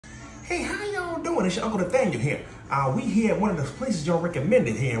Hey, how y'all doing? It's your Uncle Nathaniel here. We here at one of the places y'all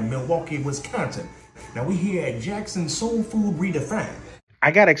recommended here in Milwaukee, Wisconsin. Now we here at Jackson Soul Food Redefined.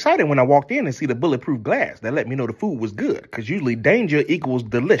 I got excited when I walked in and see the bulletproof glass. That let me know the food was good, because usually danger equals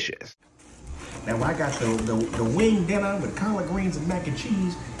delicious. Now I got the wing dinner with collard greens and mac and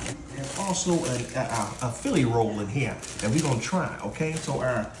cheese, and also a Philly roll in here that we're gonna try, okay? So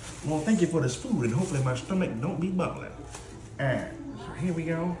well, thank you for this food, and hopefully my stomach don't be bubbling. So here we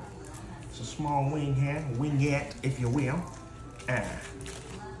go. It's a small wing here, wingette, if you will.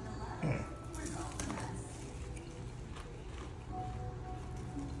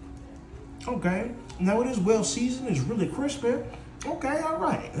 Okay, now it is well seasoned, it's really crispy. Okay, all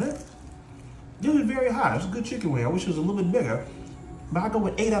right. This is very hot. It's a good chicken wing. I wish it was a little bit bigger, but I go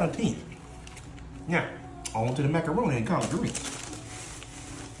with 8 out of 10. Now, on to the macaroni and collard greens.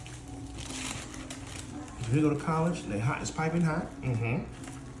 Here you go to college, they hot, it's piping hot.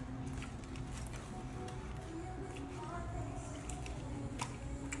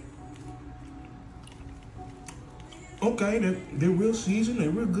 Okay, they're real seasoned, they're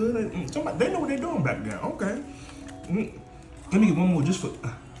real good. Somebody, they know what they're doing back there. Okay. Let me get one more just for.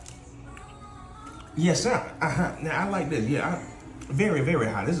 Yes, sir. Now I like this. Yeah, very, very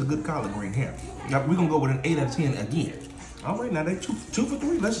hot. This is a good collard green here. Now we're gonna go with an 8 out of 10 again. All right, now they two for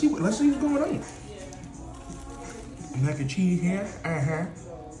 3. Let's see what's going on. Mac and cheese here.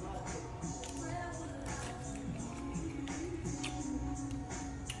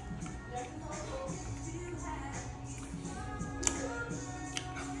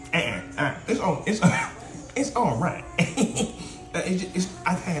 It's all right.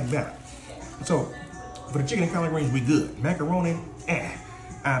 I've had better. So for the chicken and collard greens, we good. Macaroni,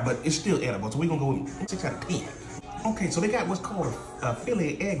 but it's still edible. So we're gonna go with 6 out of 10. Okay, so they got what's called a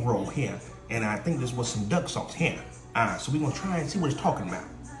Philly egg roll here, and I think this was some duck sauce here. So we're gonna try and see what it's talking about.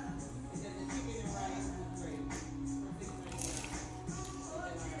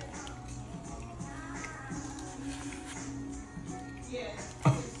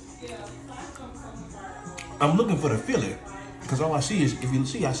 I'm looking for the Philly, because all I see is, if you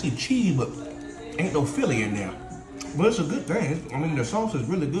see, I see cheese, but ain't no Philly in there. But it's a good thing. I mean, the sauce is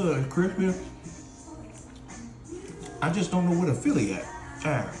really good and crispy. I just don't know where the Philly at.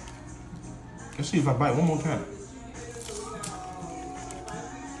 Let's see if I bite one more time.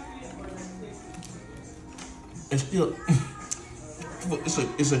 It's still,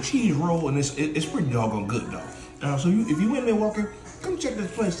 it's a cheese roll, and it's pretty doggone good though. So if you in Milwaukee, come check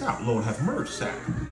this place out. Lord have mercy.